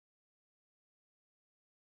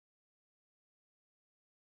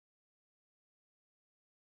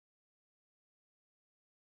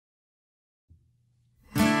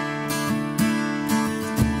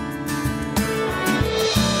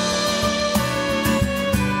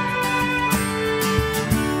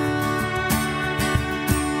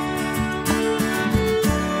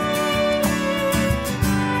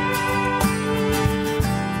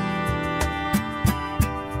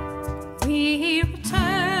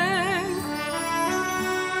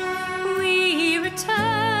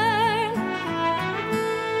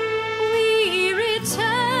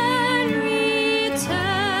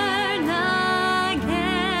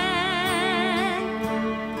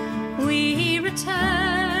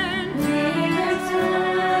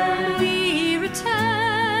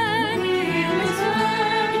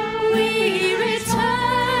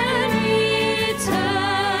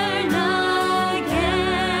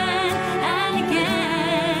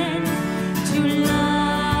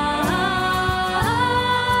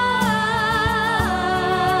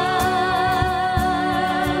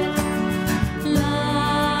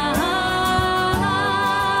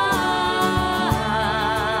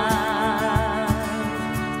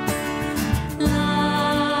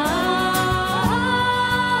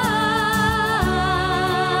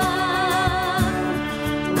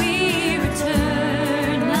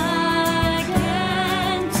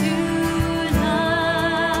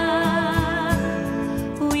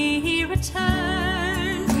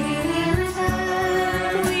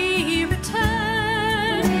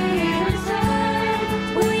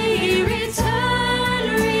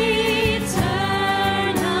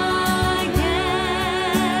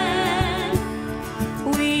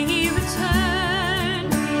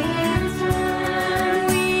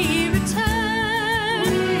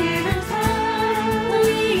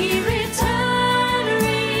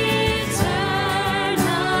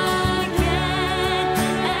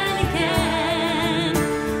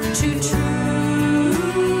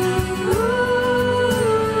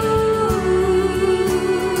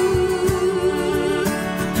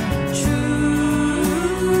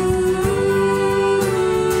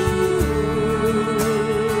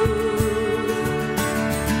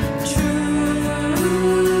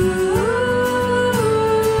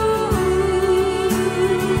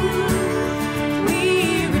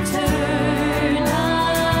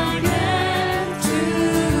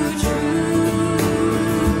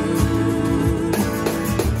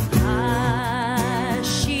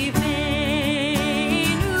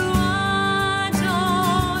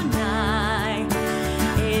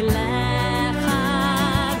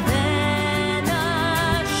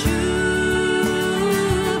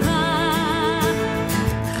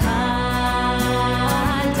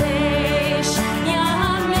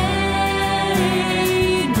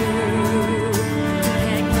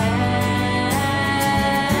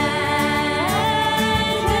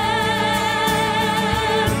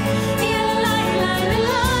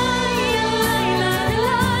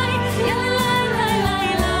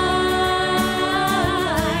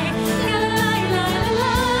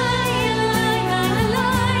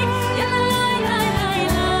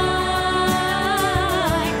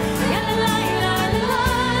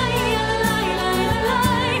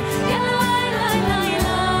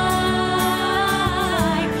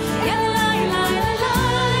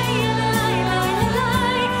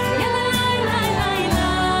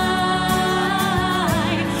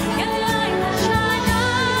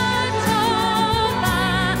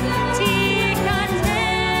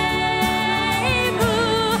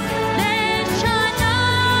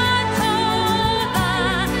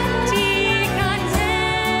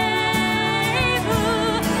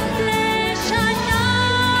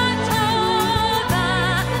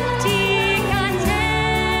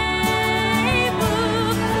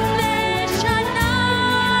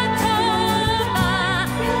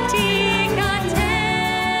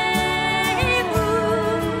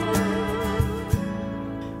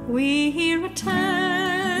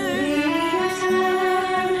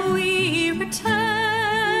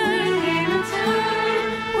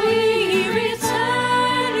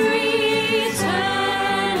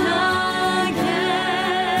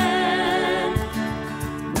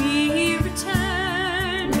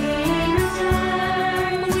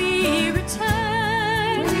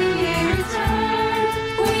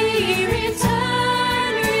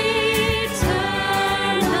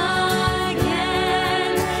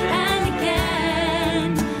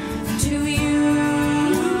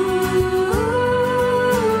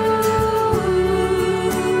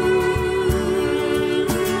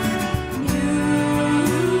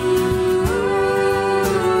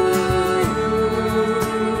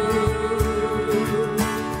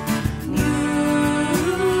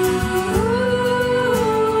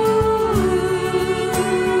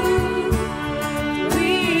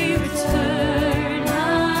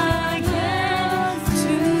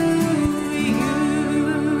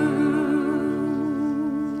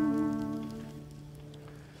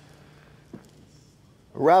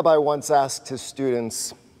rabbi once asked his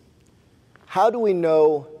students, how do we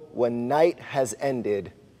know when night has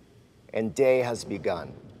ended and day has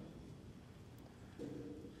begun?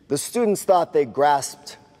 The students thought they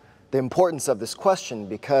grasped the importance of this question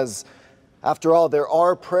because, after all, there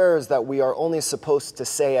are prayers that we are only supposed to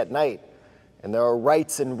say at night, and there are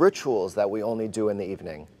rites and rituals that we only do in the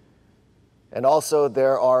evening. And also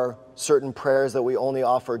there are certain prayers that we only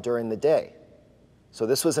offer during the day? So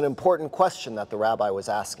this was an important question that the rabbi was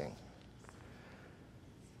asking.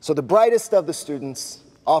 So the brightest of the students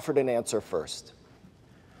offered an answer first.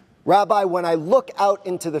 Rabbi, when I look out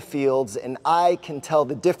into the fields and I can tell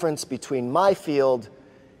the difference between my field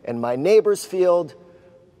and my neighbor's field,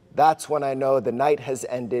 that's when I know the night has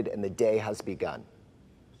ended and the day has begun.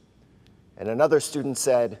 And another student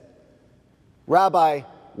said, Rabbi,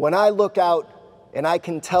 when I look out and I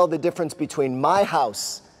can tell the difference between my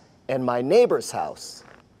house and my neighbor's house,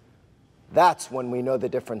 that's when we know the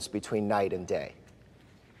difference between night and day.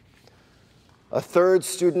 A third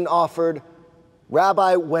student offered,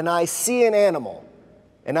 Rabbi, when I see an animal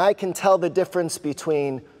and I can tell the difference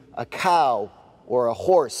between a cow or a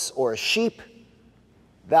horse or a sheep,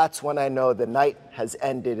 that's when I know the night has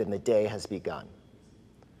ended and the day has begun.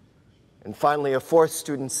 And finally, a fourth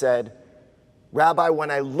student said, Rabbi,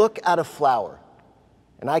 when I look at a flower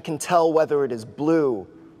and I can tell whether it is blue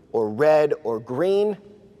or red or green,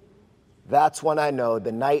 that's when I know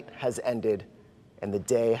the night has ended and the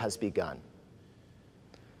day has begun.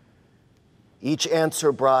 Each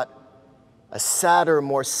answer brought a sadder,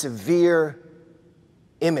 more severe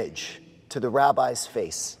image to the rabbi's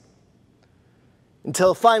face.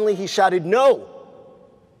 Until finally he shouted, no,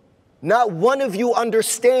 not one of you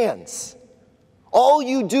understands. All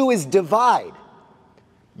you do is divide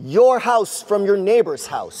your house from your neighbor's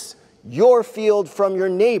house, your field from your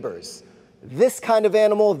neighbor's, this kind of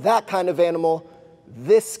animal, that kind of animal,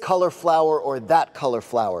 this color flower or that color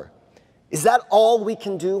flower. Is that all we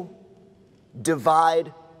can do?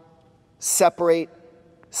 Divide, separate,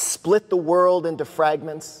 split the world into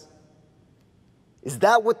fragments? Is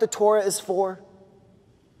that what the Torah is for?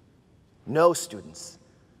 No, students,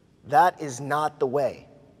 that is not the way.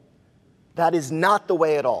 That is not the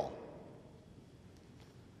way at all.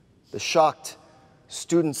 The shocked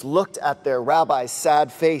students looked at their rabbi's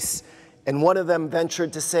sad face, and one of them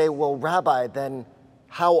ventured to say, well, Rabbi, then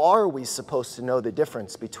how are we supposed to know the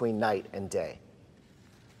difference between night and day?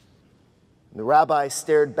 The rabbi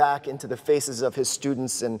stared back into the faces of his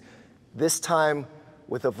students, and this time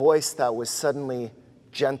with a voice that was suddenly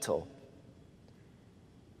gentle.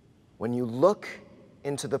 When you look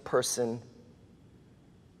into the person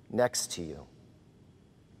next to you,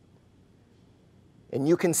 and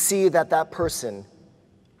you can see that that person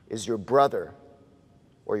is your brother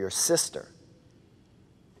or your sister,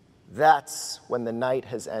 that's when the night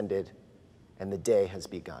has ended and the day has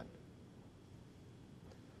begun.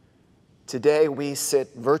 Today, we sit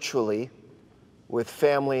virtually with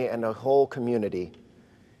family and a whole community,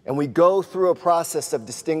 and we go through a process of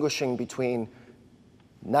distinguishing between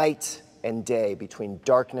night and day, between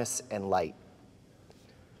darkness and light,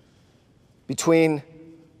 between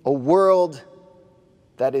a world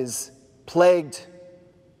that is plagued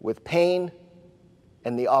with pain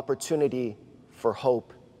and the opportunity for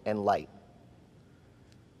hope and light.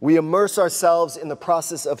 We immerse ourselves in the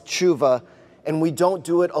process of tshuva, and we don't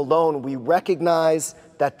do it alone. We recognize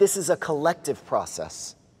that this is a collective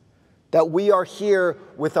process, that we are here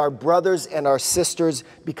with our brothers and our sisters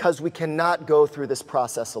because we cannot go through this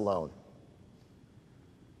process alone.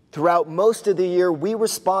 Throughout most of the year, we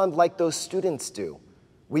respond like those students do.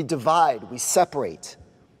 We divide, we separate,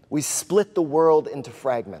 we split the world into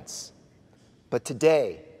fragments. But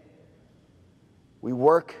today, we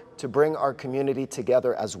work to bring our community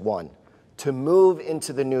together as one, to move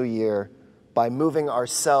into the new year by moving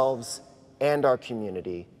ourselves and our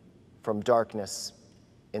community from darkness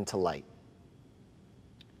into light.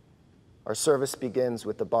 Our service begins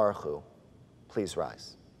with the Baruch Hu. Please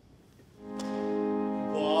rise.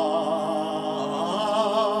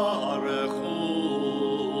 Baruch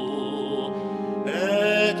Hu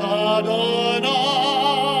et Adonai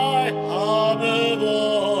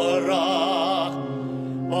hamevorach.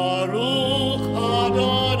 Baruch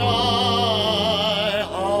Adonai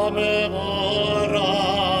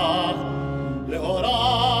hamevorach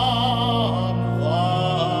leolam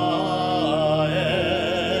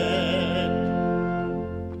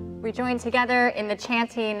va'ed. We join together in the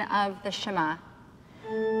chanting of the Shema.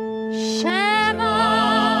 Shema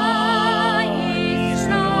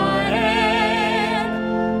Yisrael,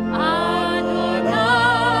 Adonai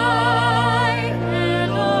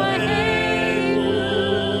Eloheinu,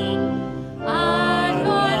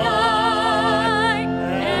 Adonai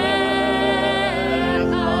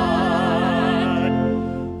Echad.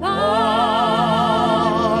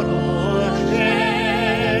 Baruch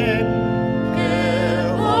Shem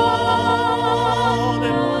Kevod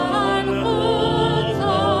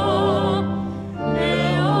Malchuto.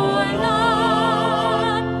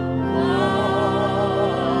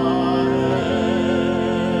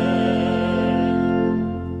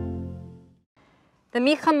 The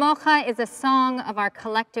Micha Mocha is a song of our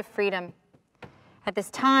collective freedom. At this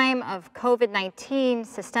time of COVID-19,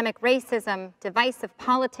 systemic racism, divisive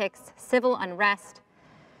politics, civil unrest,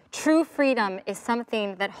 true freedom is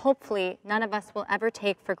something that hopefully none of us will ever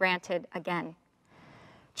take for granted again.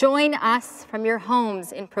 Join us from your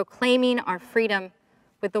homes in proclaiming our freedom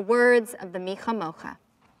with the words of the Micha Mocha.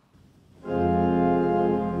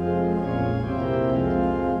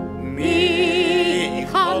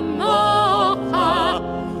 Micha Mocha,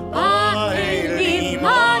 Ba'elim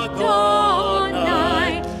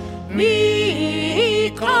Adonai,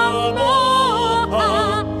 Micha Mocha,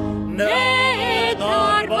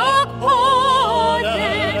 Nedar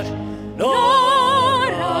B'Kodesh,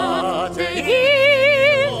 Nora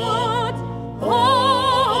Tehilot,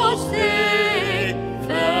 Osei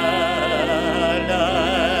Feleh.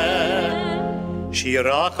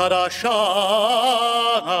 Shira Chadasha,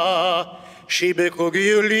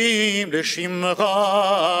 שבקוגלים לשמך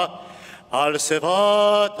על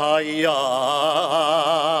שפת הים.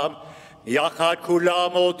 יחד כולם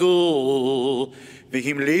הודו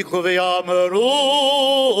והמליכו ואמרו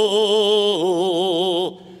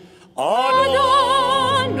אדוני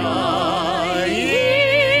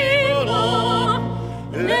אלוהינו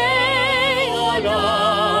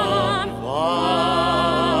לעולם ועד.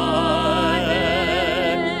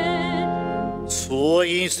 צור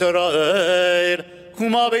ישראל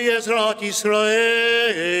קומה בעזרת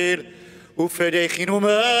ישראל ופדי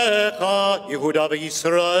חינומך יהודה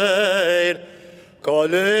וישראל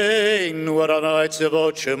קולנו אדוני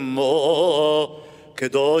צבאות שמו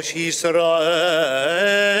קדוש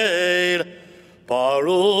ישראל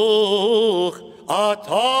ברוך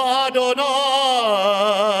אתה אדוני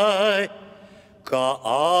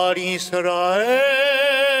גאל ישראל.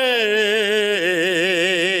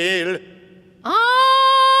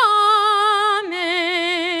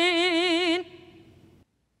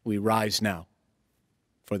 We rise now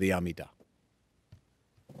for the Amidah.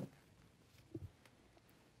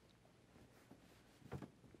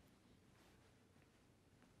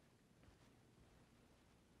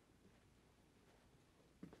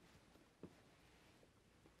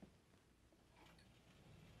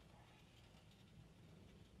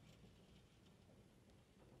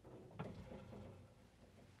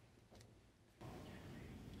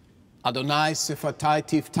 Adonai sifatai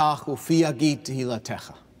tiftach ufi yagid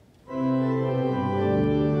tehilatecha.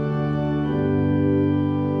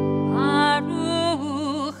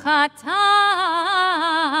 Baruch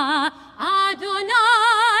atah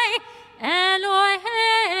Adonai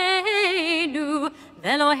Eloheinu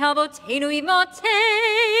Elohei Avotenu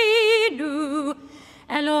Imotenu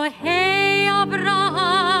Elohei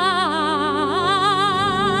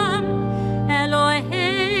Abraham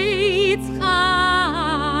Elohei Yitzchak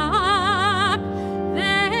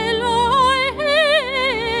Elohei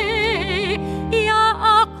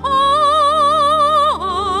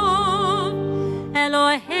Yaakov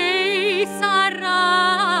Elohei Sarah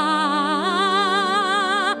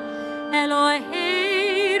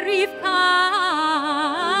Elohei Rivka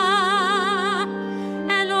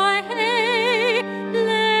Elohei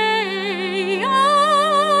Leah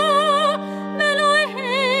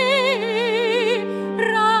Elohei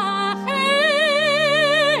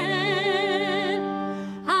Rachel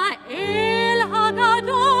Ha'el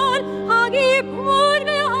Hagadol Hagibur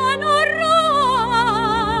ve'hanora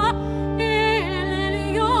El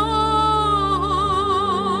Elyon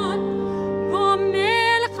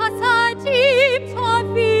Gomel Chasadim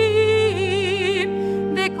Tovim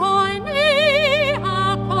Ve'konei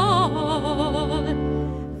Hakol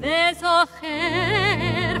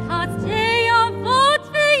Ve'zocher Chazdei Avot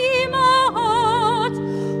ve'imahot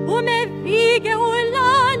U'mevii geula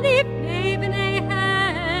livnei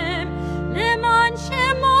bneihem Leman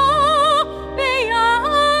shemo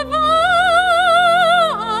be'yahava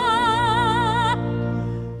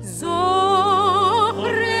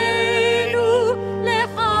Zochreinu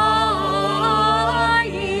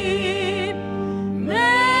lechayim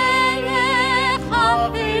Melech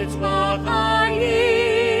hafetz b'chayim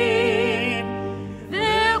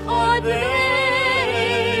V'chodreinu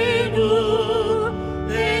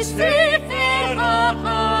l'sefer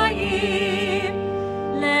ha'chayim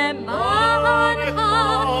Leman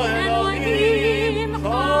ha'elohim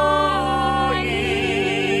chayim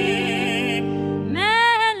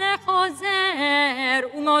Melech ozer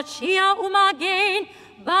u'moshia u'magen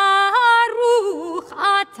Baruch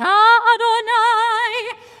atah Adonai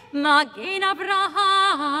Magen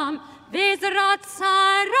Abraham Bezrat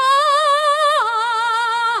Sarah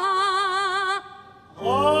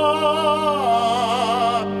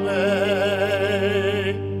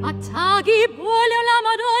Amen. אתה גיבור לעולם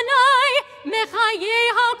אדוני, מחיי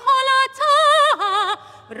הכל אתה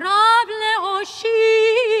רב להושיע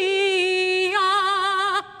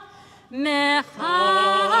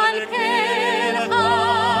מכלכל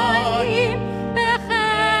חיים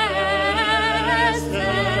בחסד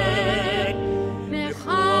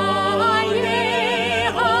מחיי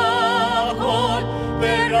הכל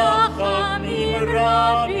ברחמים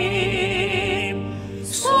רבים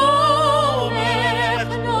סומך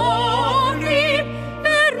נורים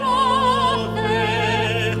ורופא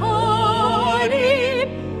חולים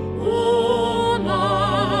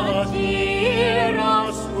ומתיר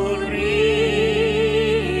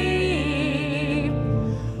אסורים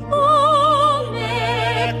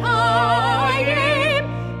ומקיים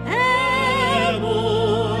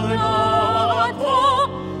אמונתו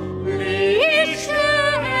בלי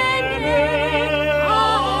שאין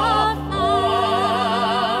עפר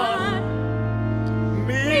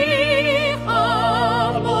מי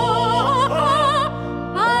כמוך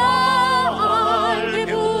בעל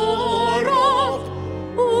גבורות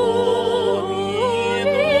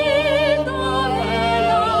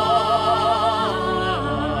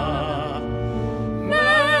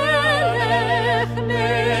מלך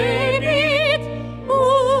מביט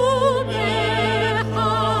ומחיי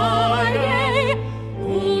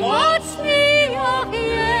ומצמיח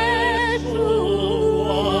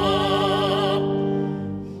ישועה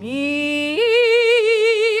מי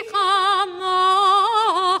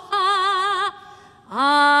כמוך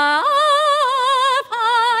אב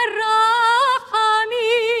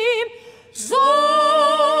הרחמים זוכר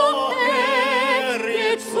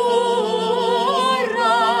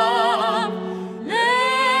יצוריו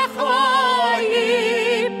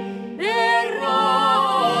לחיים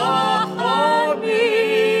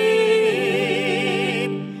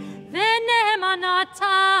ברחמים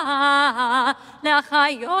ונאמנתה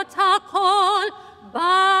לחיות הכל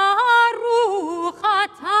ברוך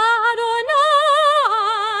אתה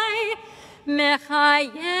אדוני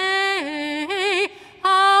מחיי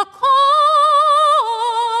הכל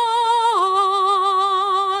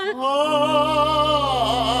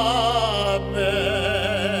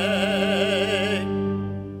Amen.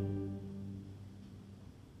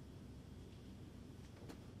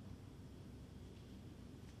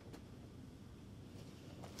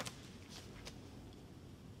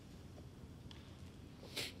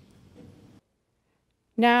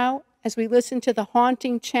 Now, as we listen to the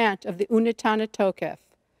haunting chant of the Unetana Tokef,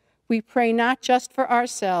 we pray not just for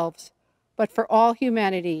ourselves, but for all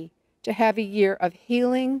humanity to have a year of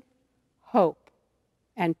healing, hope,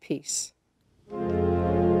 and peace.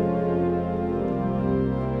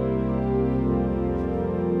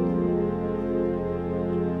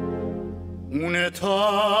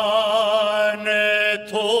 ונתנה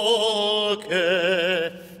תוקף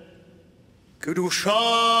קדושת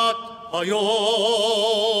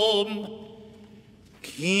היום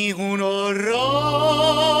כי הוא נורא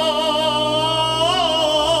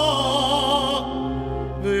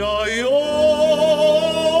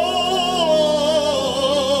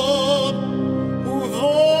והיום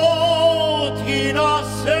ובוא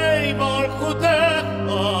תינשא מלכותך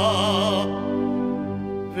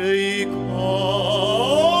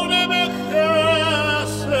ויקרון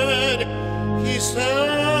בחסד כיסאך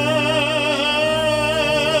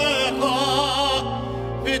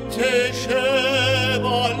ותשב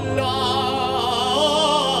עליו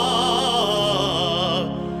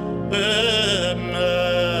באמת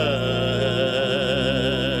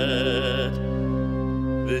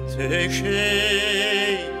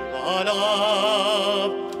ותשב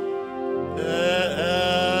עליו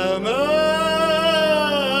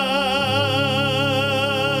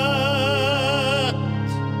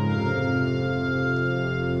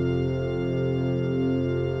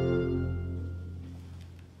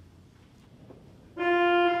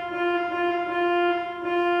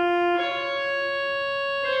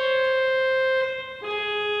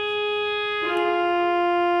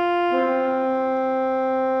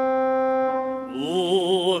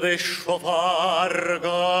ובשופר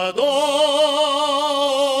גדול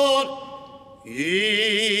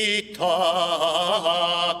ייתקע.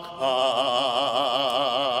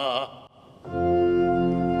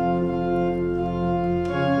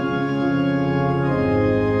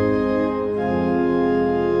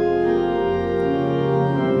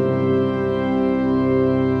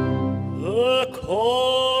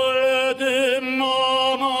 וכל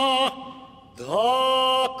דממה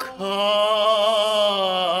דקה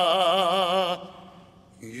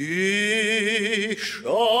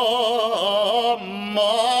יישמע.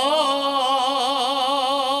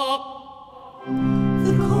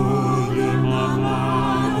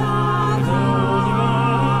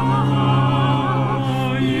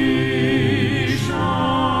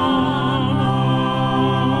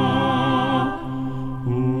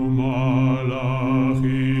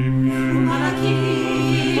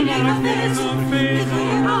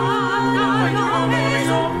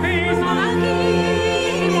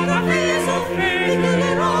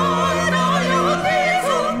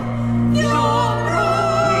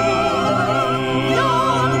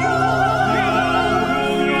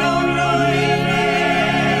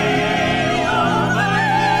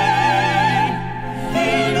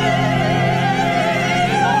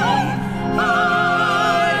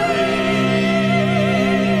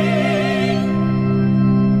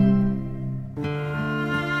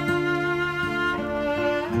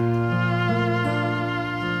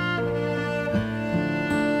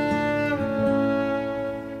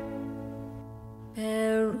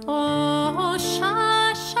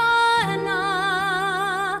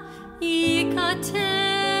 יכתבון,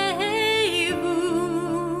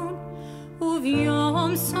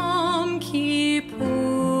 וביום צום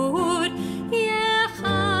כיפור יכתבון,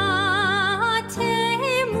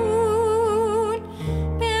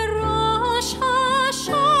 בראש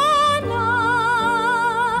השנה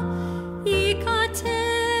יכתבון,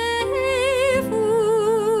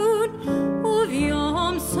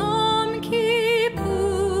 וביום צום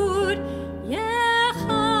כיפור יכתבון.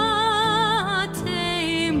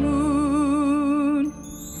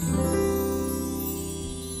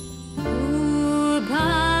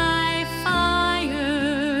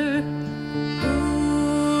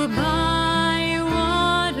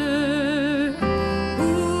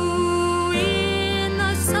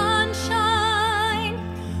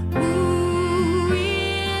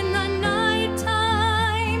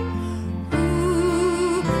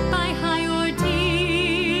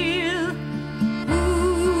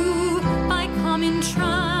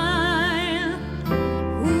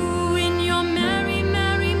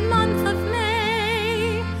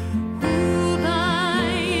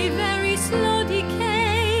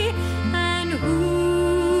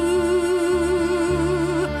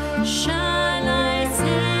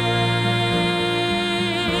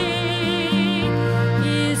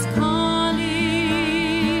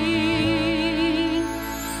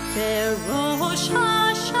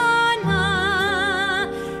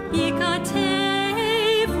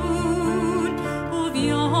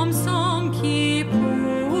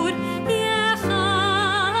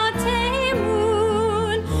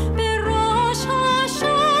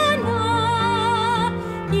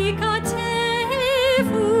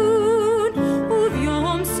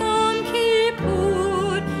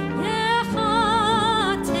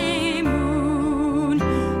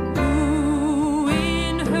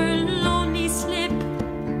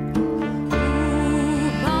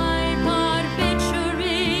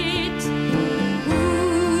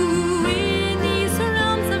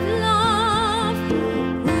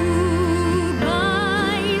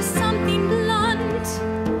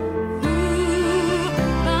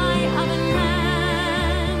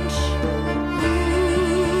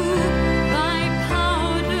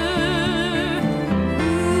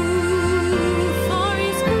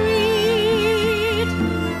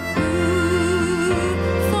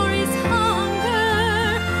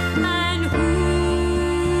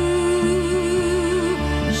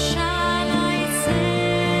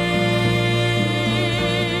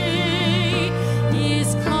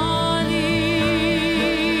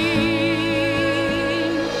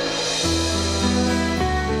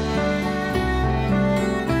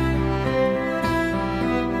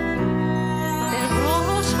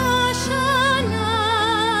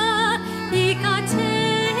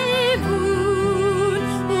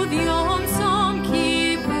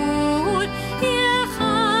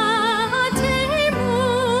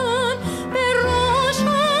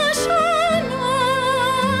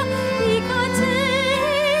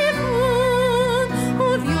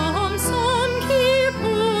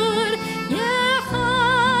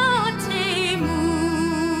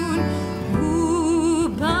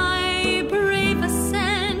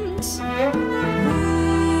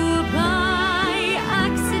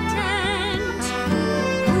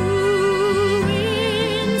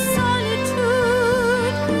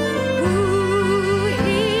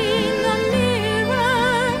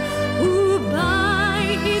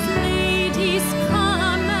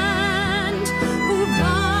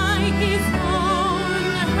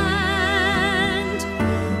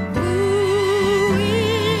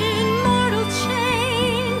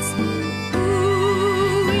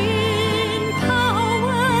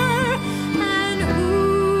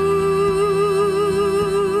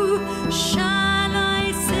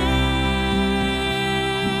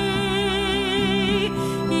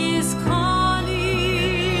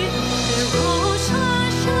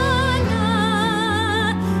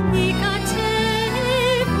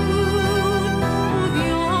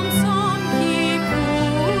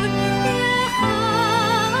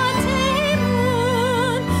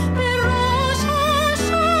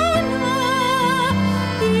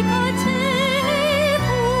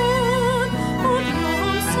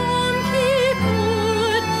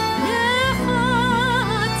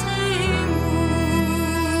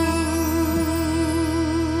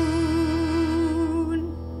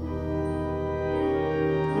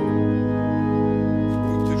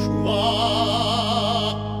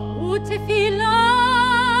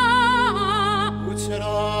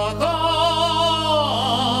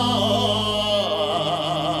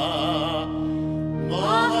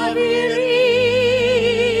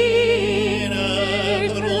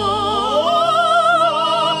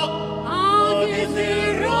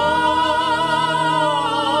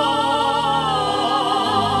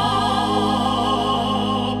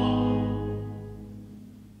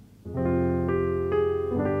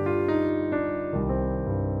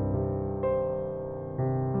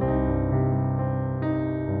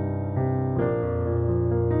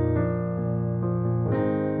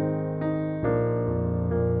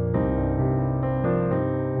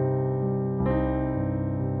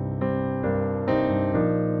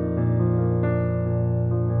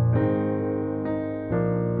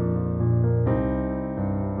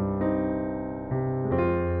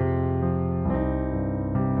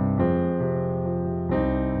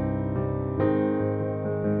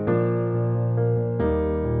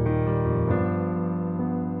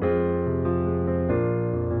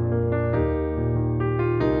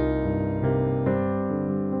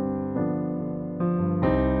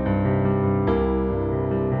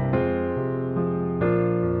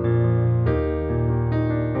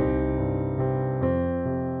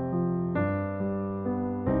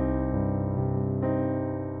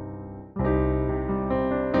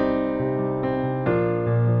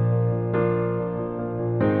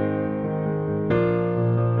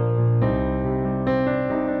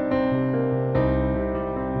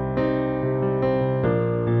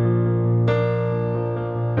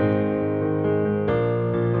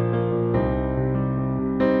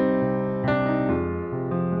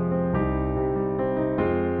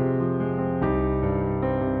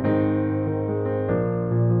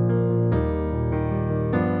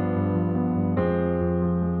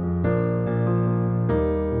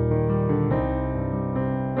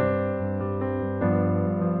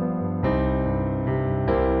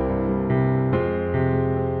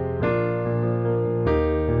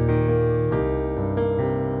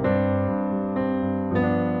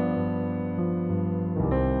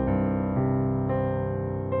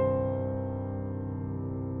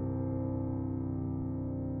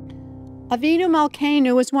 Avinu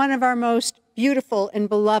Malkeinu is one of our most beautiful and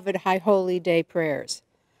beloved High Holy Day prayers,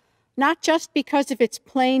 not just because of its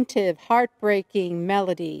plaintive, heartbreaking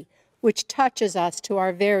melody, which touches us to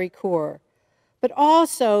our very core, but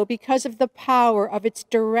also because of the power of its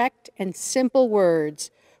direct and simple words,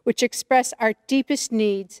 which express our deepest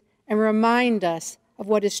needs and remind us of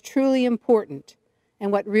what is truly important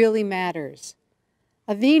and what really matters.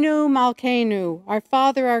 Avinu Malkeinu, our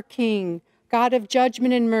Father, our King, God of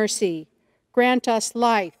judgment and mercy, grant us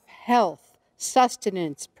life, health,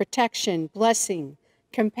 sustenance, protection, blessing,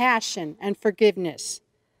 compassion, and forgiveness.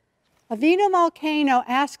 Avinu Malkeinu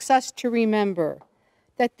asks us to remember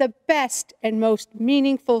that the best and most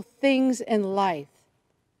meaningful things in life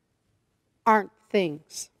aren't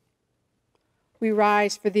things. We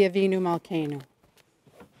rise for the Avinu Malkeinu.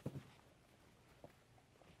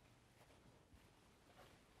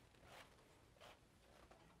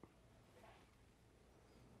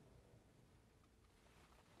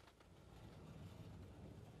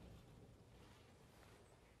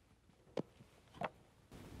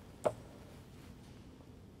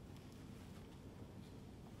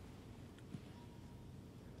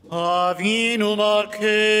 Avinu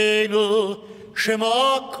Malkeinu,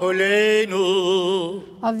 Shema Kolenu.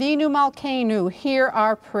 Avinu Malkeinu, hear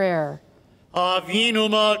our prayer. Avinu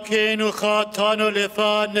Malkeinu, Chatanu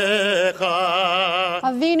Lefanecha.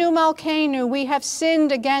 Avinu Malkeinu, we have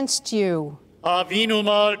sinned against you. Avinu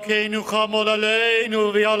Malkeinu, Chamol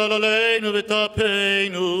Aleinu, V'yalal Aleinu,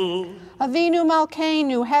 V'tapeinu. Avinu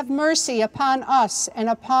Malkeinu, have mercy upon us and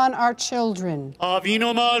upon our children.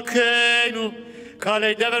 Avinu Malkeinu,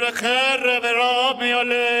 Kalei Dever V'cherre V'rab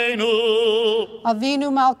Me'aleinu.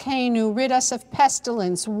 Avinu Malkeinu, rid us of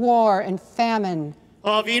pestilence, war, and famine.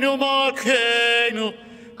 Avinu Malkeinu,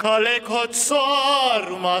 Kalei Kotsar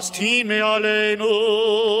U'mastin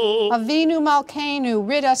Me'aleinu. Avinu Malkeinu,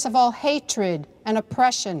 rid us of all hatred and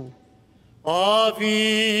oppression.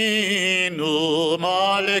 Avinu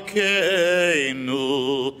Malkeinu,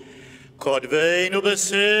 Kodveinu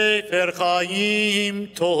B'Sefer Chaim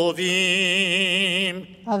Tovim.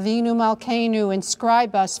 Avinu Malkeinu,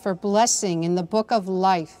 inscribe us for blessing in the book of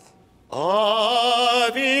life.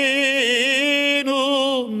 Avinu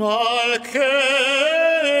Malkeinu,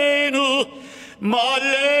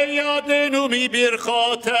 Malei Yadenu Mi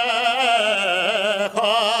Birchotecha.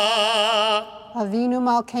 Avinu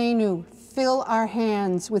Malkeinu, fill our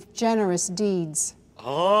hands with generous deeds.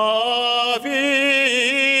 Avinu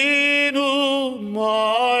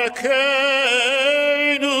Malkeinu,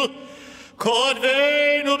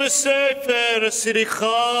 Kodveinu B'Sefer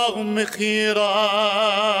Siricha U'Mechira.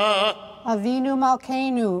 Avinu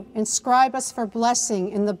Malkeinu, inscribe us for blessing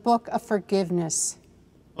in the book of forgiveness.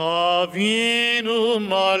 Avinu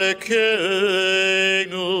Malkeinu,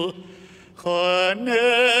 Chaneinu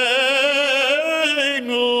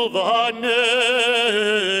V'Haneinu,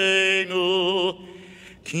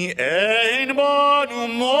 Ki ein banu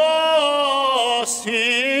mosim,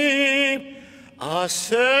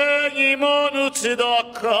 Aseh imanu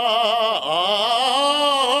tzedakah,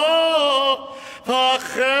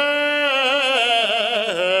 V'chesed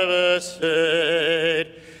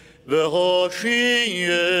v'hoshiyenu.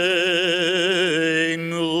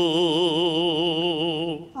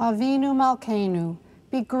 Avinu Malkeinu,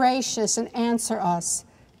 be gracious and answer us,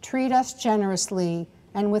 treat us generously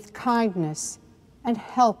and with kindness, and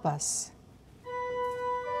help us.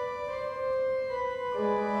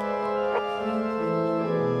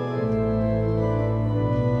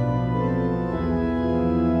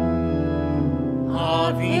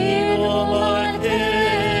 Avinu Malkeinu,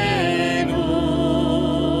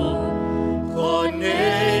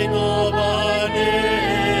 Konenu Baneinu.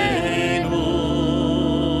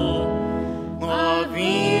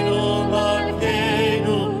 Avinu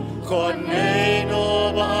Malkeinu, Konenu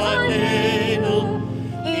Baneinu,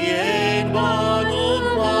 Yen Banu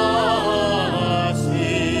Masim,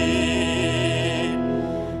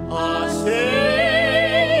 Aseh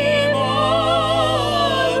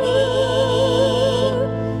Imanu,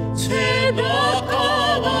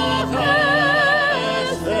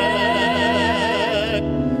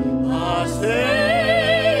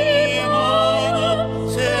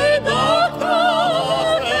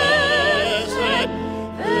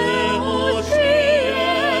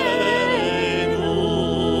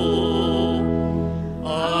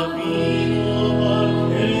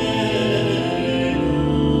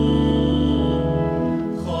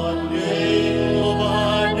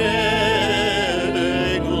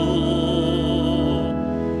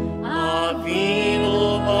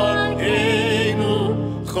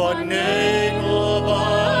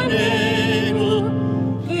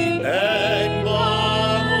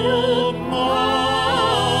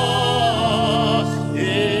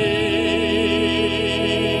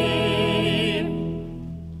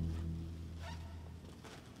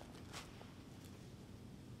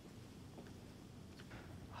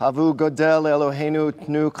 Havu Godel Eloheinu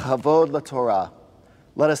Tnu Kavod LaTorah.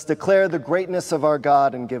 Let us declare the greatness of our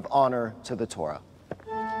God and give honor to the Torah.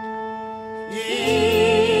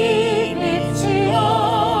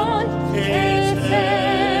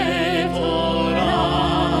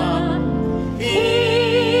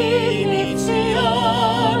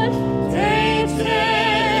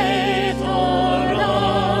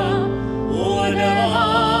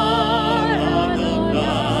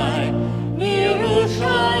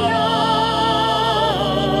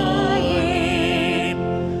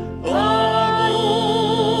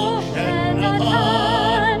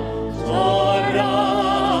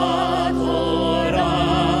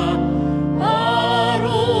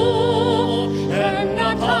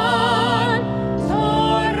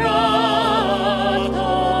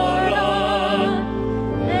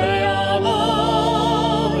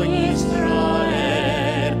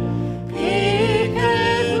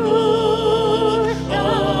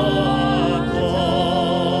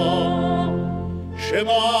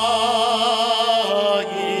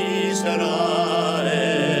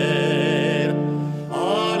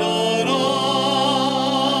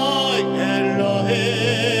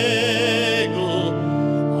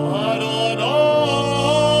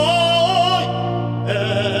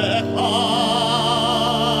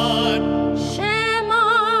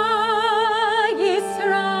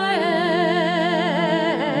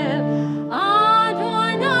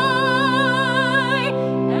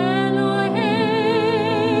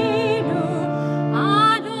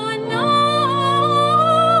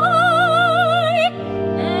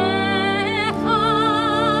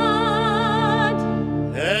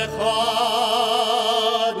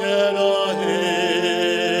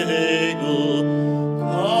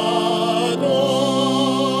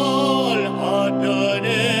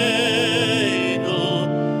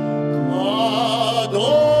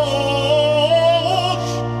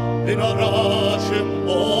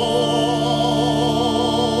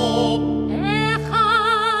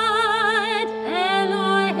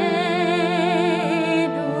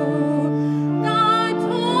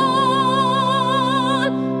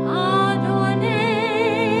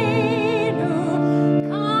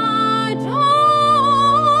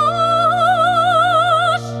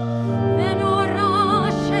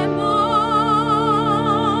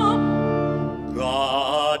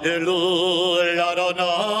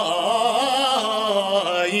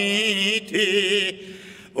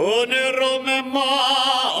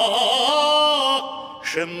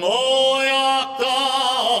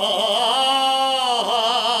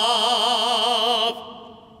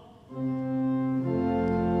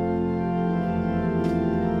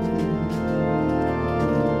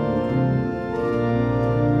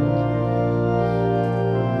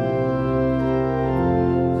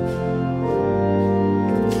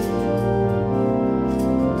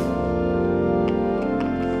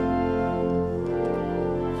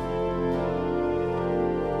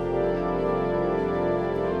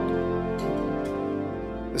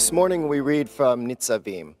 This morning we read from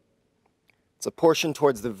Nitzavim. It's a portion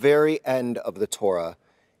towards the very end of the Torah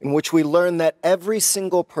in which we learn that every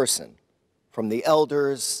single person, from the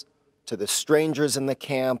elders to the strangers in the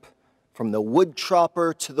camp, from the wood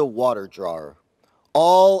chopper to the water drawer,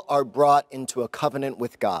 all are brought into a covenant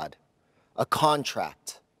with God, a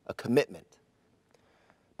contract, a commitment.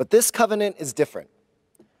 But this covenant is different.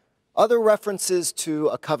 Other references to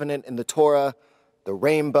a covenant in the Torah, the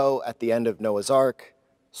rainbow at the end of Noah's Ark,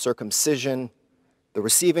 circumcision, the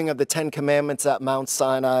receiving of the Ten Commandments at Mount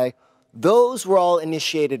Sinai, those were all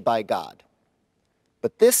initiated by God.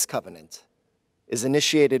 But this covenant is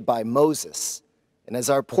initiated by Moses. And as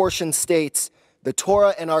our portion states, the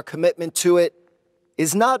Torah and our commitment to it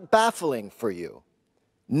is not baffling for you,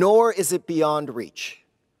 nor is it beyond reach.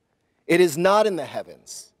 It is not in the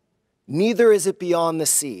heavens, neither is it beyond the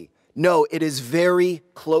sea. No, it is very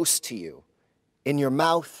close to you, in your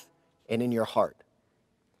mouth and in your heart.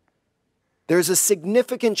 There's a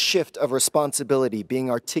significant shift of responsibility being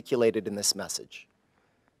articulated in this message.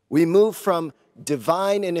 We move from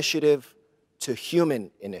divine initiative to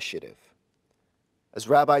human initiative. As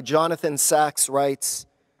Rabbi Jonathan Sachs writes,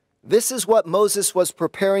 this is what Moses was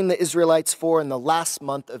preparing the Israelites for in the last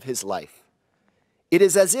month of his life. It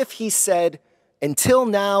is as if he said, until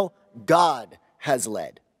now, God has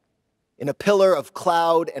led in a pillar of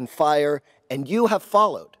cloud and fire, and you have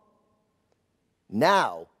followed.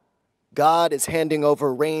 Now, God is handing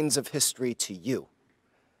over reins of history to you.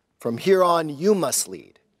 From here on, you must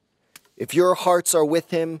lead. If your hearts are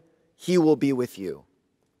with him, he will be with you.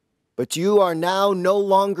 But you are now no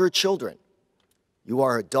longer children. You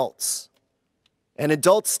are adults. An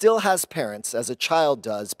adult still has parents, as a child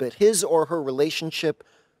does, but his or her relationship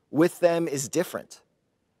with them is different.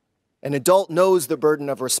 An adult knows the burden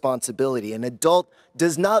of responsibility. An adult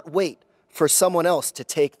does not wait for someone else to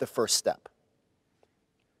take the first step.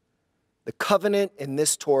 The covenant in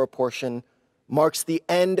this Torah portion marks the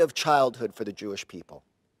end of childhood for the Jewish people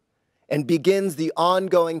and begins the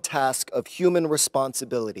ongoing task of human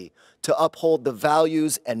responsibility to uphold the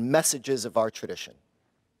values and messages of our tradition.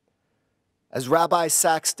 As Rabbi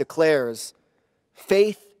Sachs declares,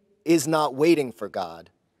 faith is not waiting for God.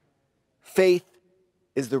 Faith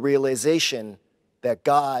is the realization that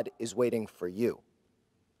God is waiting for you.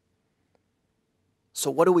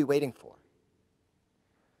 So what are we waiting for?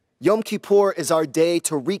 Yom Kippur is our day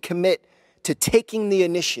to recommit to taking the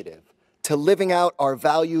initiative, to living out our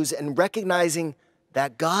values and recognizing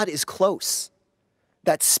that God is close,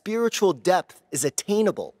 that spiritual depth is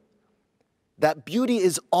attainable, that beauty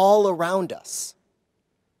is all around us.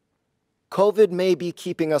 COVID may be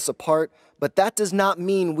keeping us apart, but that does not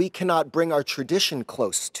mean we cannot bring our tradition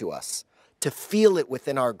close to us, to feel it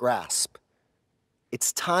within our grasp.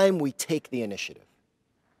 It's time we take the initiative.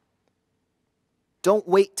 Don't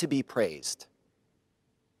wait to be praised.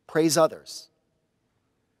 Praise others.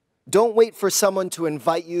 Don't wait for someone to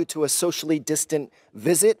invite you to a socially distant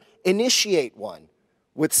visit. Initiate one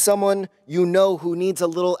with someone you know who needs a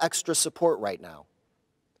little extra support right now.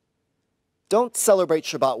 Don't celebrate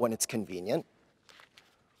Shabbat when it's convenient.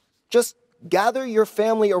 Just gather your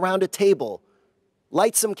family around a table,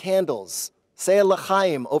 light some candles, say a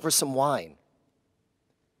l'chaim over some wine.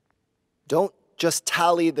 Don't just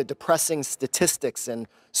tally the depressing statistics and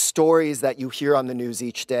stories that you hear on the news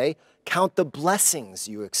each day. Count the blessings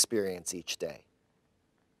you experience each day.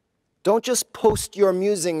 Don't just post your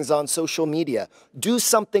musings on social media. Do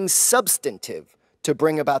something substantive to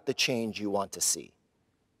bring about the change you want to see.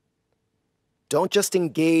 Don't just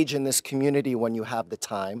engage in this community when you have the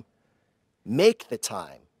time. Make the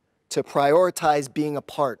time to prioritize being a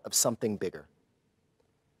part of something bigger.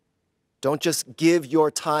 Don't just give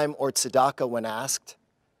your time or tzedakah when asked.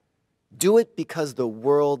 Do it because the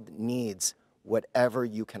world needs whatever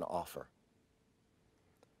you can offer.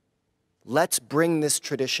 Let's bring this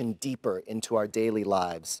tradition deeper into our daily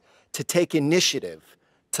lives, to take initiative,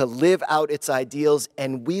 to live out its ideals,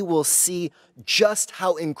 and we will see just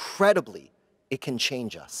how incredibly it can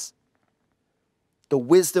change us. The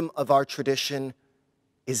wisdom of our tradition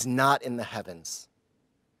is not in the heavens.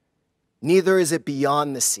 Neither is it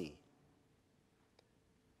beyond the sea.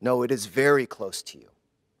 No, it is very close to you.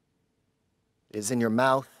 It is in your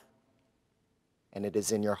mouth, and it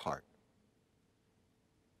is in your heart.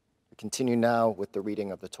 We continue now with the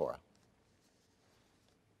reading of the Torah.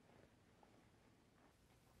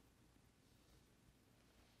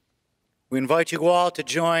 We invite you all to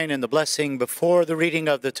join in the blessing before the reading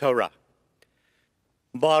of the Torah.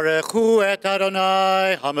 Baruchu et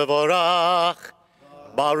Adonai HaMevorach.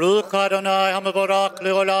 Baruch Adonai HaMevorach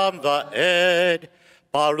leolam va'ed.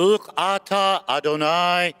 Baruch Ata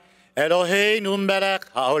Adonai Eloheinu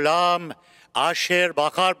melech haolam asher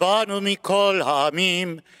bachar banu mikol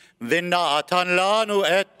ha'amim v'na'atan lanu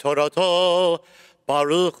et Torato.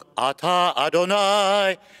 Baruch Ata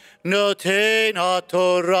Adonai Noten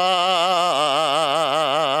HaTorah.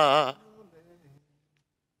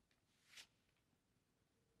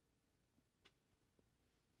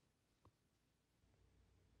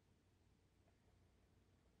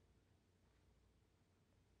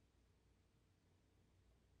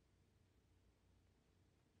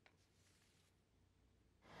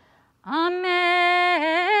 אמן.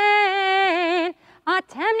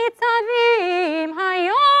 אתם ניצבים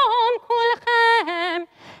היום כולכם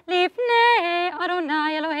לפני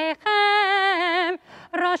אדוני אלוהיכם,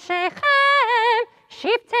 ראשיכם,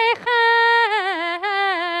 שבטיכם,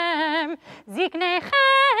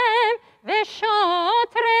 זקניכם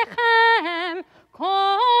ושוטריכם,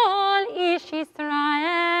 כל איש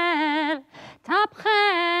ישראל,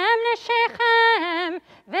 טפכם נשיכם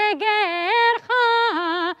וגרך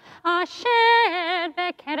אשר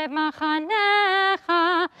בקרב מחנך,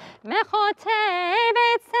 מחוטי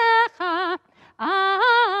ביצך,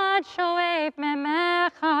 עד שואב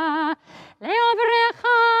ממך, לעוברך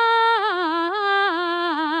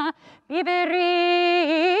בברית,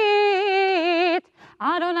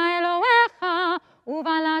 אדוני אלוהיך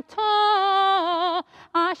ובעלתו,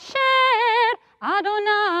 אשר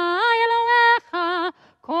אדוני אלוהיך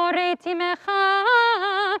קוראת עמך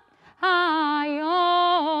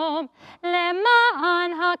היום,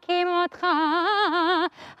 למען הקים אותך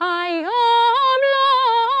היום לא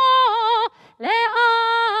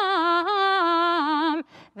לעם,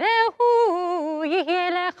 והוא יהיה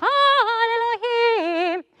לך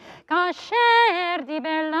לאלוהים כאשר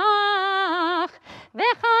דיבר לך,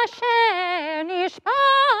 וכאשר אשר נשבע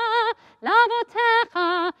לאבותיך,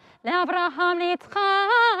 לאברהם,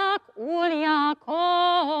 ליצחק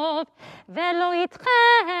וליעקב, ולא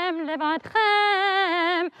איתכם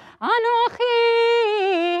לבדכם, אנוכי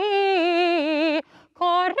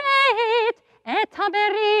קוראת את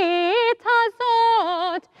הברית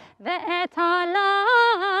הזאת ואת העלה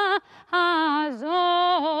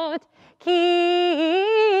הזאת, כי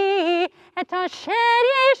את אשר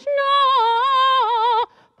ישנו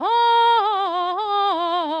פה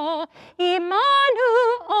עמנו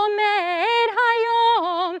עומד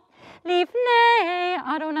היום לפני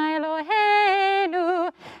אדוני אלוהינו,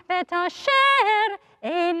 ואת אשר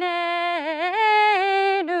איננו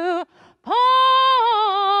פה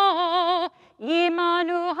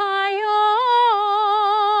עמנו היום.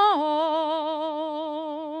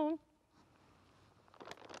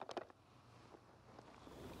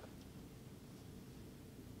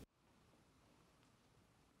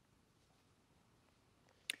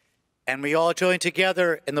 And we all join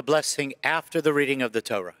together in the blessing after the reading of the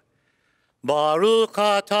Torah. Baruch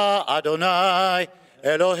atah Adonai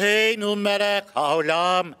Eloheinu melech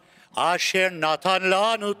haolam, asher natan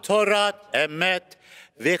lanu torat emet,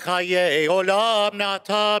 v'chayei olam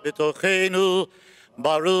nata b'tochenu.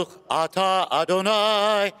 Baruch atah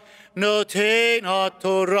Adonai noten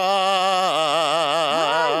haTorah.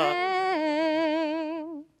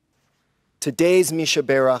 Amen. Today's Misha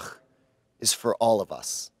Berach is for all of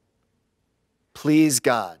us. Please,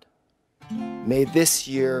 God, may this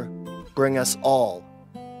year bring us all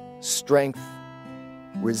strength,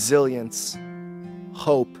 resilience,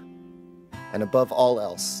 hope, and above all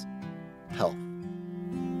else, health.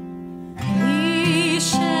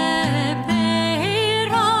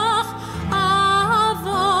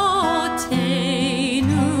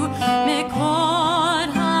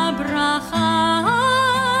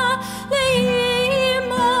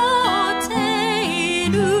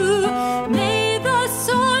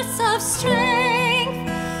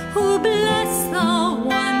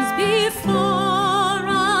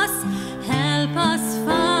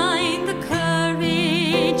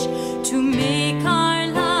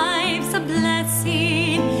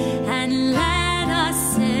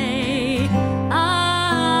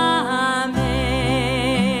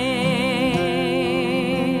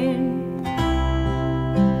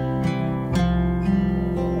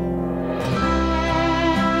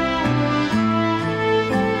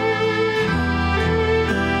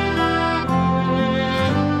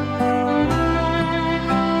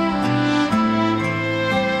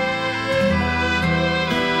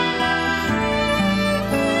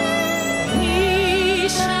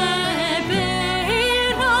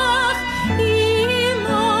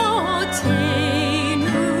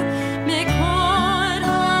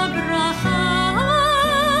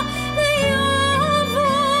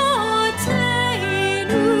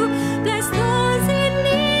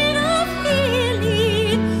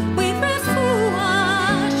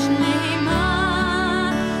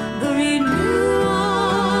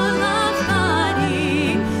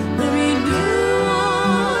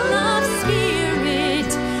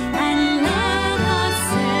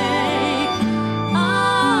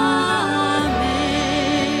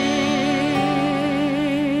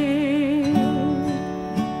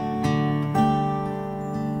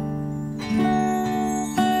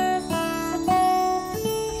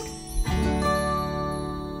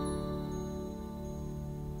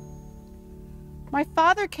 My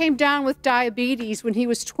father came down with diabetes when he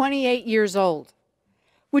was 28 years old,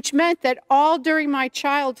 which meant that all during my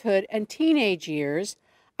childhood and teenage years,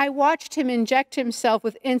 I watched him inject himself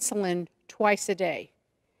with insulin twice a day.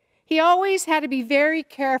 He always had to be very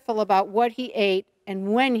careful about what he ate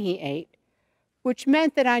and when he ate, which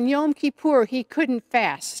meant that on Yom Kippur, he couldn't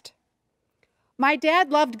fast. My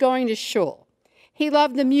dad loved going to shul. He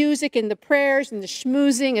loved the music and the prayers and the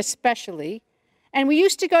schmoozing especially, and we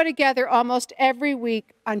used to go together almost every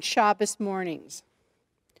week on Shabbos mornings.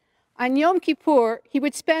 On Yom Kippur, he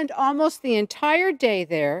would spend almost the entire day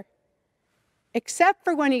there, except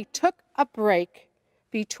for when he took a break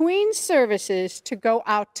between services to go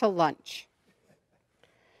out to lunch.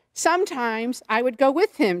 Sometimes I would go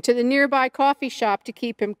with him to the nearby coffee shop to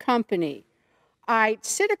keep him company. I'd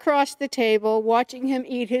sit across the table watching him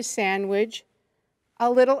eat his sandwich,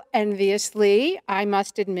 a little enviously, I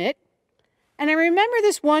must admit. And I remember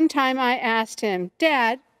this one time I asked him,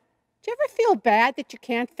 "Dad, do you ever feel bad that you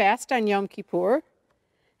can't fast on Yom Kippur?"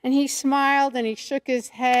 And he smiled and he shook his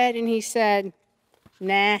head and he said,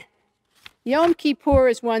 "Nah, Yom Kippur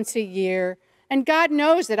is once a year, and God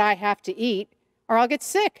knows that I have to eat or I'll get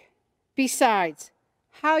sick. Besides,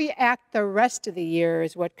 how you act the rest of the year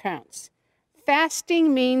is what counts.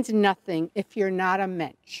 Fasting means nothing if you're not a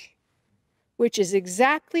mensch, which is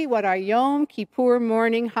exactly what our Yom Kippur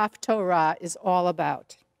morning Haftorah is all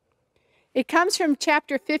about. It comes from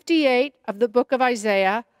chapter 58 of the book of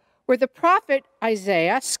Isaiah, where the prophet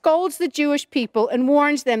Isaiah scolds the Jewish people and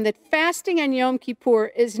warns them that fasting on Yom Kippur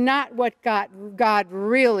is not what God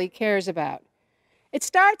really cares about. It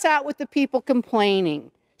starts out with the people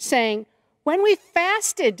complaining, saying, when we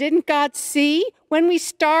fasted, didn't God see? When we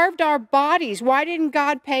starved our bodies, why didn't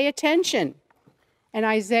God pay attention? And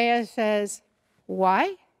Isaiah says,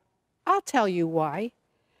 why? I'll tell you why.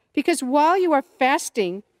 Because while you are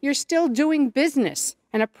fasting, you're still doing business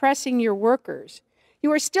and oppressing your workers.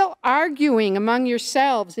 You are still arguing among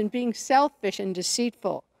yourselves and being selfish and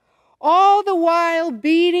deceitful, all the while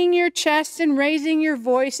beating your chests and raising your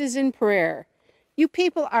voices in prayer. You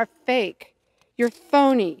people are fake. You're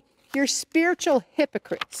phony. You're spiritual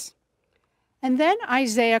hypocrites. And then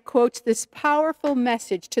Isaiah quotes this powerful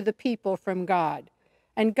message to the people from God.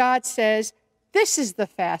 And God says, this is the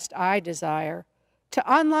fast I desire, to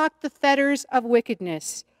unlock the fetters of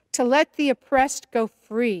wickedness, to let the oppressed go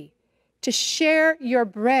free, to share your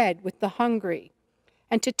bread with the hungry,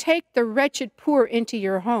 and to take the wretched poor into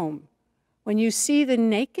your home. When you see the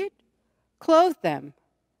naked, clothe them,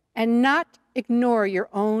 and not ignore your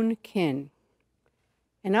own kin.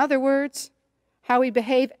 In other words, how we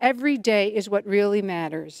behave every day is what really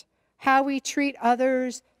matters. How we treat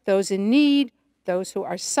others, those in need, those who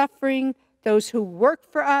are suffering, those who work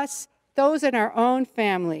for us, those in our own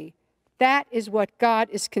family. That is what God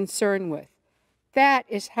is concerned with. That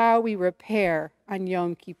is how we repair on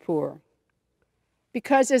Yom Kippur.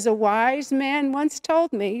 Because as a wise man once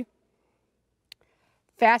told me,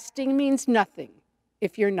 fasting means nothing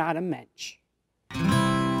if you're not a mensch.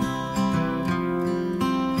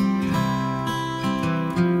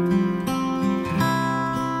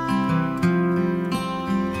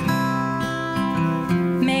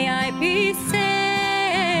 May I be safe.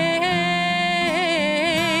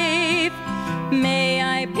 May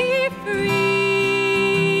I be free.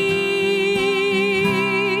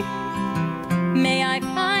 May I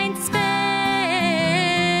find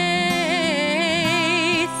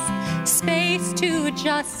space to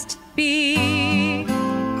just be.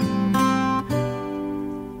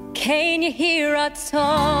 Can you hear a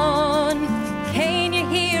tone? Can you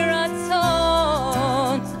hear a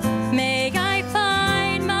tone? May I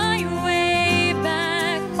find my way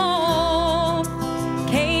back home.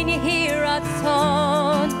 Can you hear a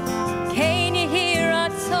tone? Can you hear a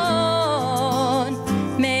tone?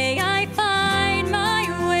 May I find my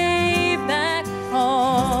way back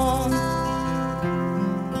home.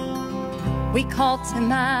 We call to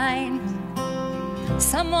mind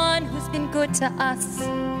someone who's been good to us,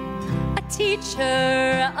 a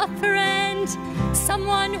teacher, a friend,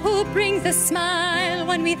 someone who brings a smile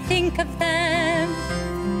when we think of them.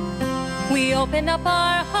 We open up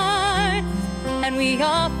our hearts and we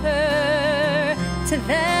offer to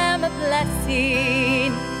them a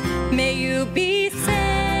blessing. May you be safe.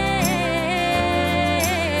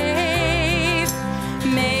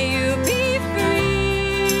 May you be free.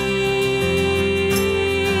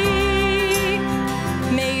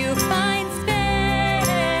 May you find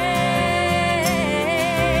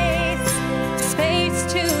space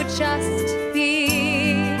to just be.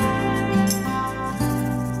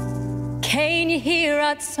 Can you hear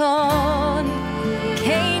a tone?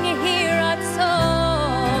 Can you hear a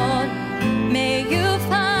tone? May you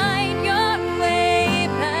find your way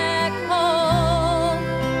back home.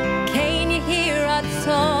 Can you hear a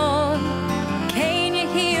tone? Can you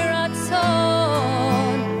hear a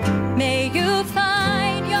tone? May you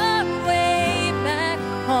find your way back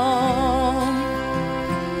home.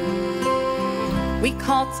 We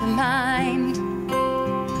call to mind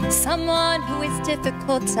someone who is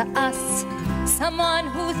difficult to us, someone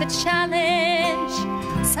who's a challenge,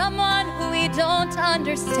 someone who we don't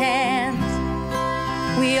understand.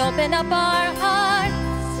 We open up our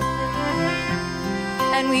hearts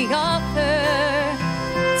and we offer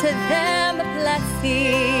to them a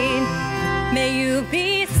blessing. May you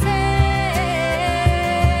be safe.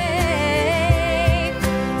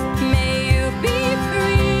 May you be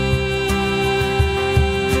free.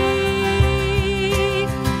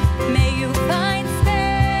 May you find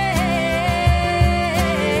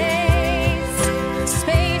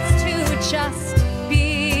space to just be.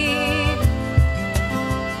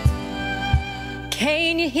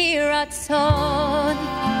 Can you hear a tone?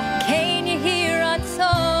 Can you hear a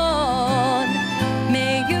tone?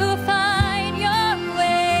 May you find your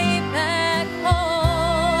way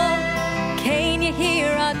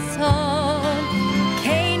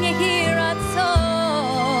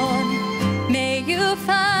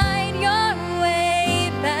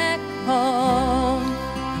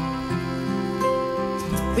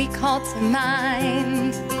call to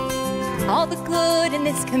mind all the good in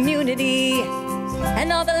this community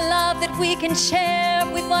and all the love that we can share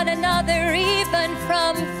with one another, even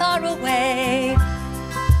from far away.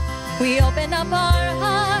 We open up our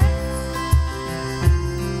hearts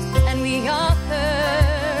and we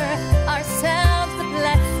offer ourselves a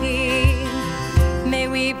blessing. May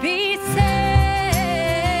we be safe.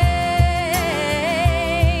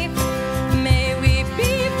 May we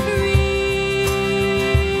be free.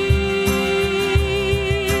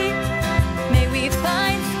 May we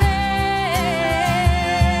find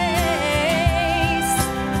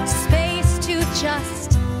space to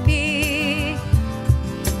just be.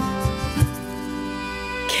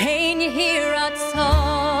 Can you hear our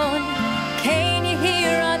song? Can you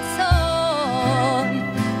hear our song?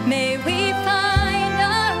 May we find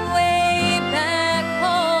our way back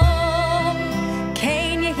home.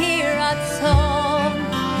 Can you hear our song?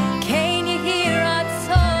 Can you hear our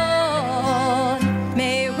song?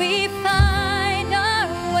 May we find our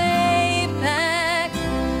way back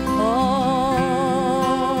home.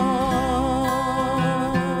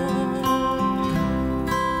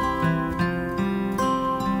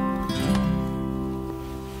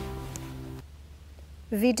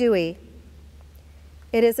 Vidui.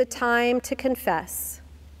 It is a time to confess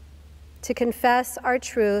our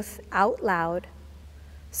truth out loud,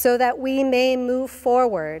 so that we may move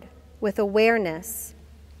forward with awareness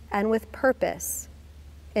and with purpose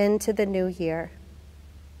into the new year,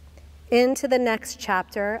 into the next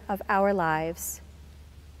chapter of our lives.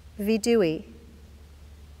 Vidui.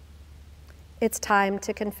 It's time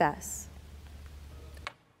to confess.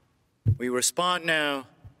 We respond now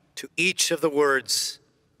to each of the words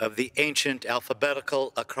of the ancient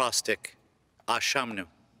alphabetical acrostic, Ashamnu.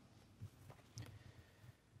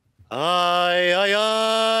 Ay, ay,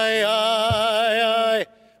 ay, ay,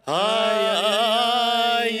 ay, ay,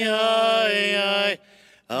 ay,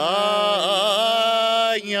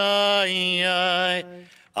 ay, ay, ay,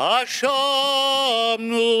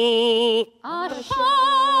 Ashamnu,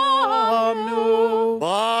 Ashamnu,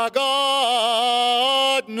 Bagadnu,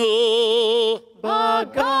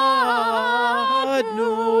 Bagadnu,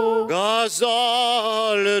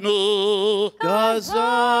 Gazalnu,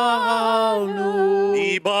 Gazalnu,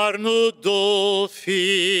 Dibarnu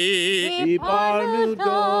dofi, Dibarnu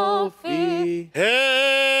dofi,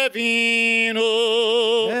 Hevinu,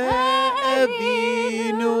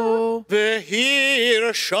 Evinu,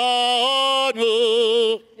 Vehirshanu,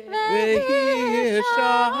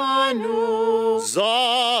 Vehishanu,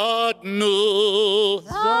 Zadnu,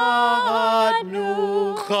 Zadnu,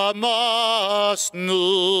 Hamasnu,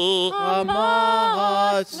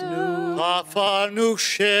 Hamasnu, Hafarnu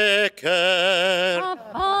sheker,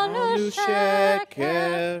 Hafarnu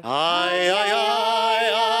sheker, ay, ay, ay,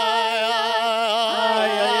 ay,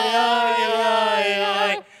 ay, ay, ay,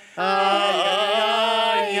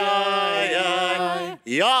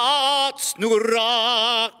 Yatsnura,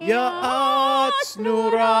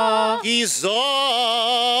 Yatsnura, Kizavnu,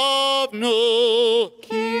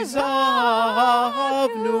 Kizavnu,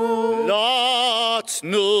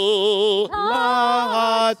 Latsnu,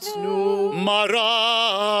 Latsnu,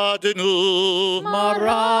 Maradnu,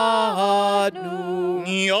 Maradnu,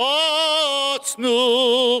 Yatsnu,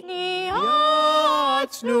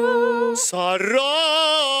 Yatsnu,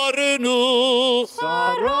 Sararnu,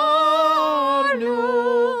 Sararnu,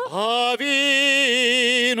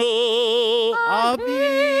 Avinu,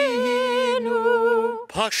 Avinu,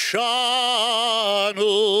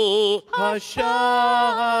 Pashanu,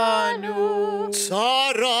 Pashanu,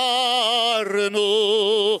 Sararnu,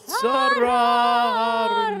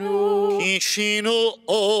 Sararnu, Kishinu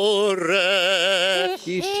Oref,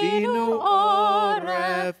 Kishinu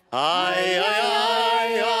Oref, ay,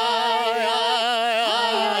 ay, ay, ay,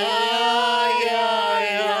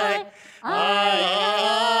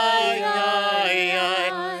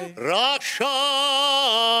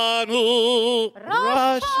 Rashanu,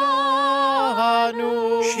 Rashanu,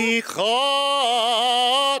 Shichatnu,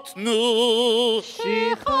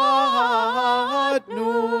 Shichatnu,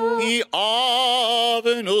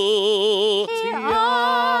 Tiavnu,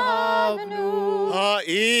 Tiavnu,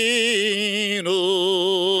 Hainu,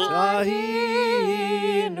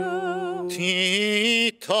 Tahinu,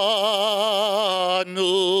 Titanu,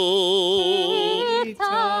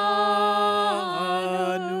 Titanu.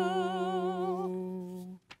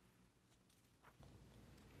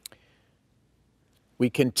 We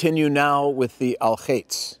continue now with the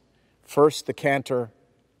Al-Chaitz. First the cantor,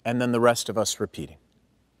 and then the rest of us repeating.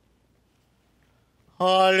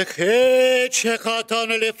 Al-Chaitz shechatan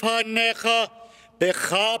lefanecha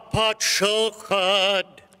bechapat shokad.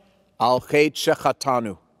 Al-Chaitz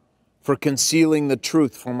shechatanu, For concealing the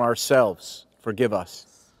truth from ourselves, forgive us.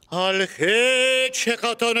 על חטא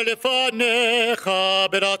שחטאנו לפניך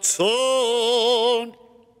ברצון.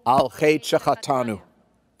 Al chet shechatanu,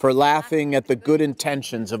 for laughing at the good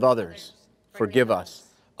intentions of others, forgive us.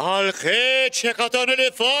 על חטא שחטאנו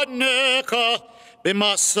לפניך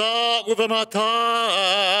במשא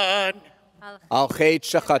ובמתן. Al chet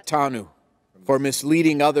shechatanu, for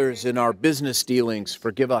misleading others in our business dealings,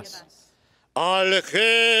 forgive us. על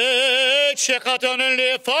חטא שחטאנו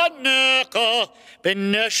לפניך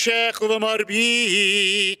בנשק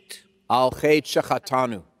ובמרבית. Al chet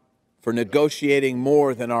shechatanu, for negotiating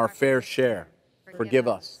more than our fair share, forgive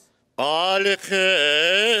us. על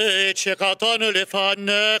חטא שחטאנו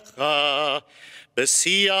לפניך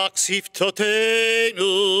בשיח שפתותינו.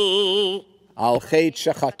 Al chet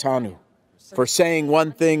shechatanu, for saying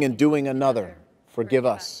one thing and doing another, forgive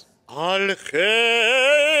us. על חטא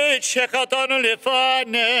שחטאנו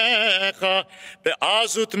לפניך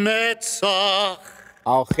בעזות מצח.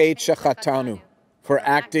 Al chet shechatanu, for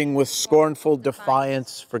acting with scornful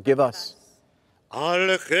defiance, forgive us.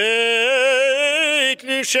 על חטא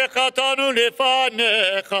שחטאנו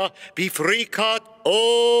לפניך בפריקת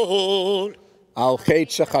עול. Al chet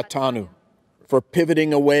shechatanu, for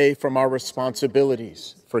pivoting away from our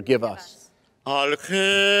responsibilities, forgive us. על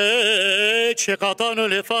חטא שחטאנו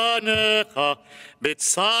לפניך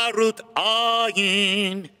בצרות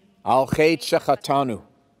עין. Al chet shechatanu,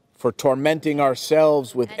 for tormenting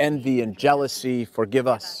ourselves with envy and jealousy, forgive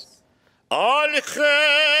us. על חטא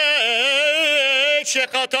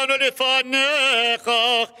שחטאנו לפניך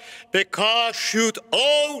בקשות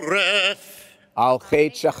עורף. Al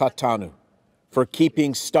chet shechatanu, for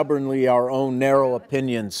keeping stubbornly our own narrow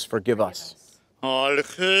opinions, forgive us. על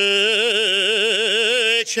חטא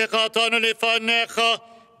שחטאנו לפניך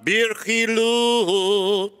ברכילות.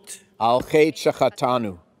 Al chet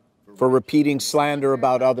shechatanu, for repeating slander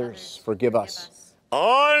about others, forgive us.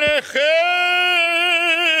 על חטא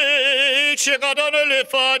שחטאנו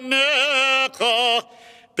לפניך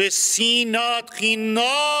בשנאת חינם.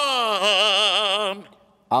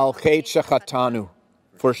 Al chet shechatanu,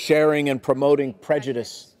 for sharing and promoting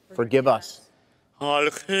prejudice, forgive us. על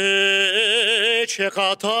חטא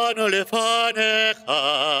שחטאנו לפניך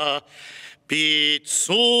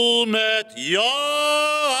בתשומת יד.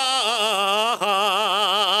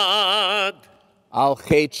 Al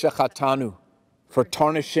chet shechatanu, for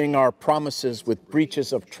tarnishing our promises with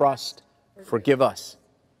breaches of trust, forgive us.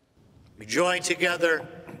 We join together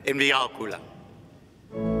in Vial Kula.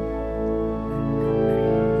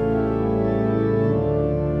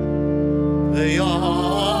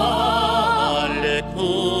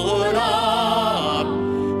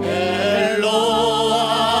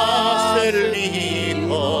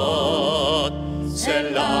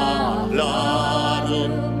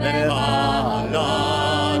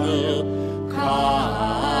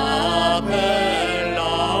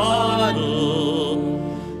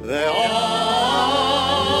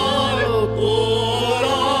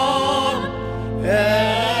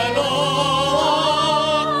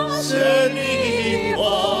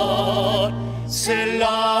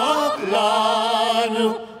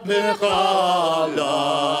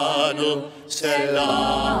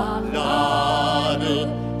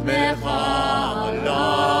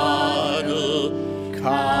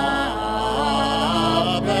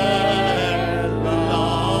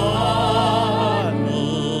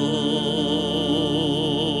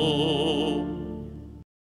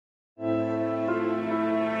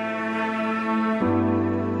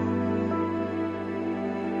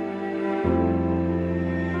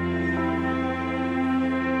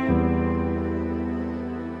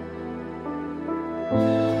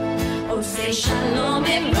 Say shalom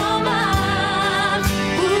in Roma.